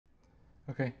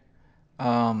Okay.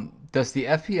 Does the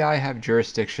FBI have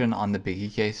jurisdiction on the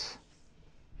Biggie case?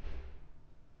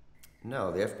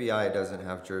 No, the FBI doesn't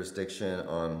have jurisdiction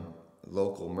on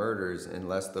local murders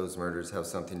unless those murders have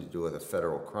something to do with a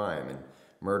federal crime. And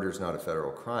murder is not a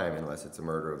federal crime unless it's a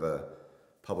murder of a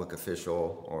public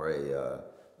official or a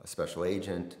special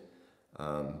agent.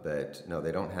 But no,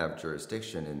 they don't have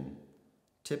jurisdiction in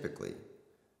typically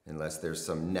unless there's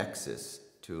some nexus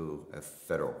to a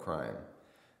federal crime.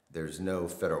 There's no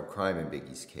federal crime in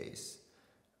Biggie's case.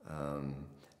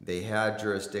 They had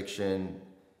jurisdiction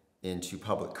into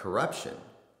public corruption.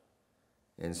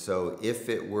 And so if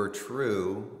it were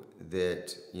true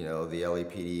that, the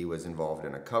LAPD was involved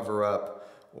in a cover-up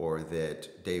or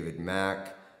that David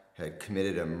Mack had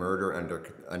committed a murder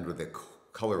under the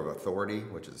color of authority,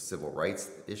 which is a civil rights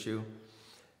issue.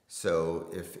 So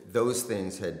if those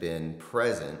things had been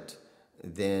present,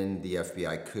 then the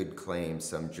FBI could claim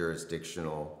some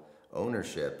jurisdictional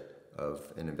ownership of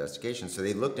an investigation. So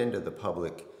they looked into the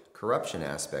public corruption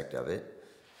aspect of it,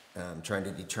 trying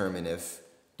to determine if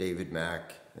David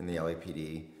Mack and the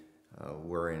LAPD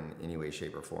were in any way,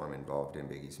 shape, or form involved in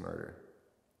Biggie's murder.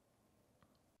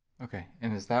 Okay.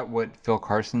 And is that what Phil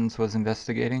Carson's was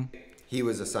investigating? He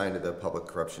was assigned to the public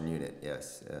corruption unit,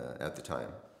 yes, at the time.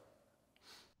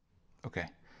 Okay.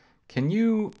 Can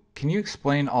you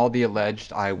explain all the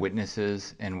alleged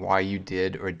eyewitnesses and why you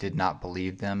did or did not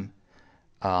believe them?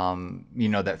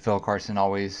 That Phil Carson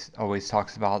always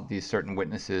talks about these certain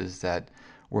witnesses that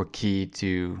were key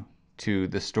to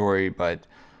the story, but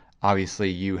obviously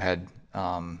you had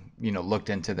looked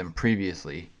into them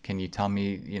previously. Can you tell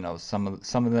me some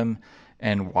of them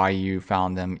and why you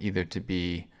found them either to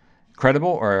be credible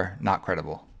or not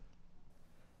credible?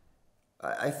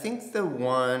 I think the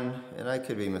one, and I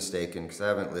could be mistaken because I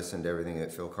haven't listened to everything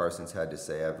that Phil Carson's had to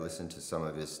say. I've listened to some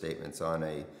of his statements on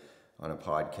a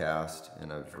podcast,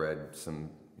 and I've read some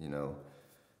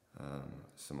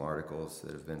articles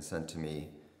that have been sent to me.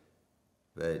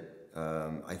 But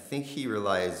I think he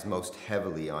relies most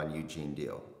heavily on Eugene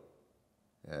Deal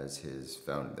as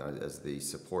the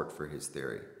support for his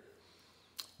theory.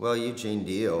 Well, Eugene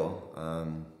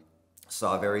Deal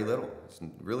saw very little. It's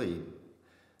really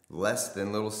less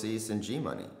than Little C's and G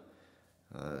Money.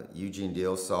 Eugene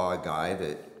Deal saw a guy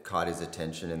that caught his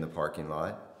attention in the parking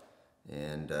lot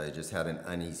and just had an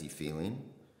uneasy feeling,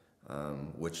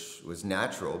 which was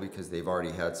natural because they've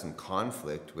already had some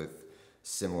conflict with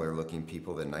similar looking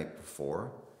people the night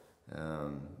before.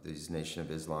 These Nation of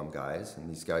Islam guys, and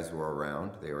these guys were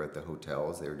around. They were at the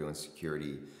hotels. They were doing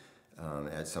security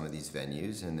at some of these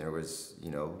venues, and there was,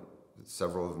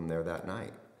 several of them there that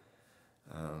night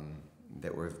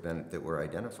that were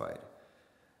identified.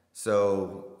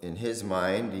 So in his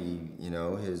mind,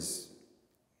 his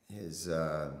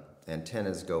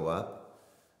antennas go up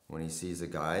when he sees a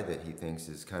guy that he thinks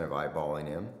is kind of eyeballing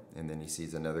him, and then he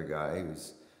sees another guy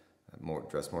who's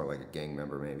dressed more like a gang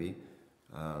member maybe.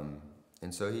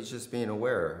 And so he's just being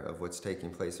aware of what's taking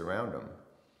place around him.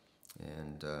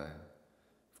 And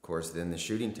of course, then the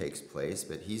shooting takes place,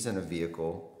 but he's in a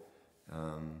vehicle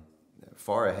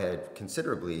far ahead,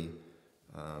 considerably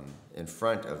in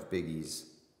front of Biggie's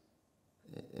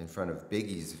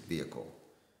vehicle.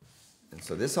 And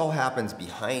so this all happens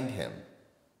behind him.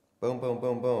 Boom, boom,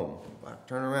 boom, boom.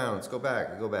 Turn around, let's go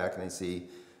back. They go back and they see,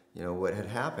 what had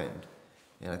happened.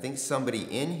 And I think somebody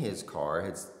in his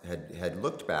car had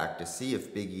looked back to see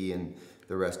if Biggie and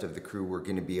the rest of the crew were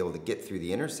going to be able to get through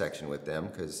the intersection with them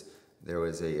because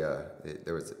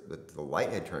the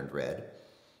light had turned red.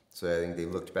 So I think they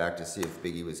looked back to see if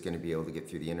Biggie was going to be able to get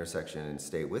through the intersection and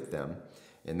stay with them.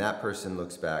 And that person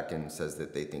looks back and says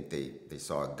that they think they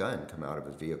saw a gun come out of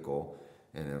a vehicle.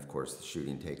 And then, of course, the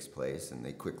shooting takes place, and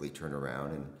they quickly turn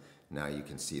around. And now you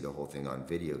can see the whole thing on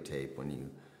videotape when you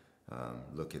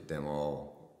look at them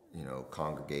all,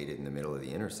 congregated in the middle of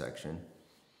the intersection.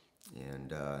 And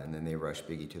then they rush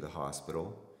Biggie to the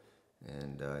hospital,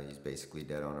 and he's basically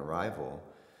dead on arrival.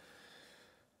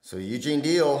 So Eugene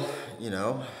Deal,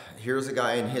 here's a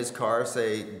guy in his car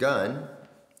say gun,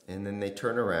 and then they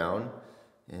turn around,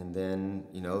 and then,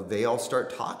 they all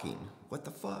start talking. What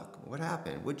the fuck? What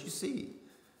happened? What'd you see?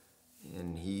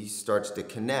 And he starts to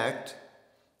connect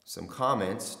some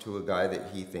comments to a guy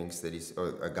that he thinks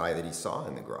or a guy that he saw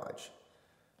in the garage.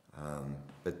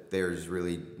 But there's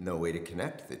really no way to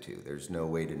connect the two. There's no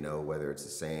way to know whether it's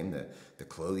the same. The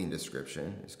clothing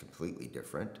description is completely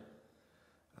different.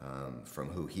 From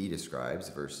who he describes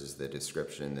versus the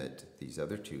description that these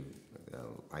other two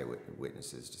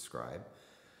eyewitnesses describe.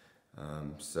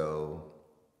 So,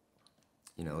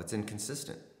 it's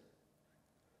inconsistent.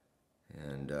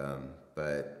 And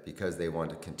But because they want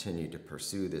to continue to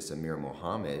pursue this Amir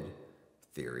Muhammad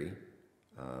theory,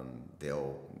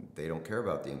 they don't care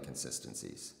about the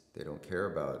inconsistencies. They don't care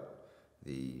about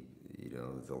the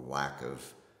the lack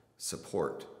of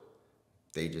support.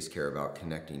 They just care about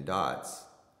connecting dots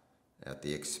at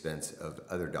the expense of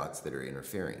other dots that are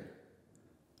interfering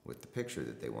with the picture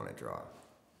that they want to draw.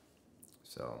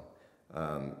 So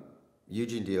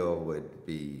Eugene Deal would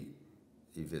be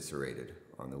eviscerated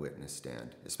on the witness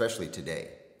stand, especially today,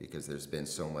 because there's been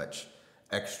so much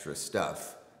extra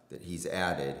stuff that he's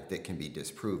added that can be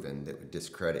disproven that would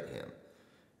discredit him.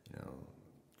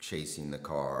 Chasing the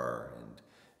car, and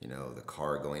the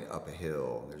car going up a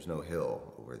hill. There's no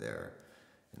hill over there,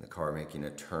 and the car making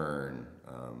a turn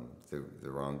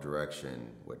the wrong direction,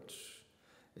 which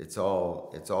it's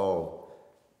all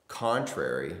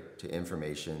contrary to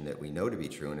information that we know to be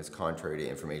true, and it's contrary to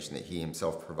information that he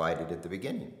himself provided at the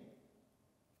beginning.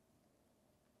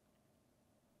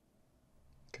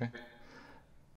 Okay.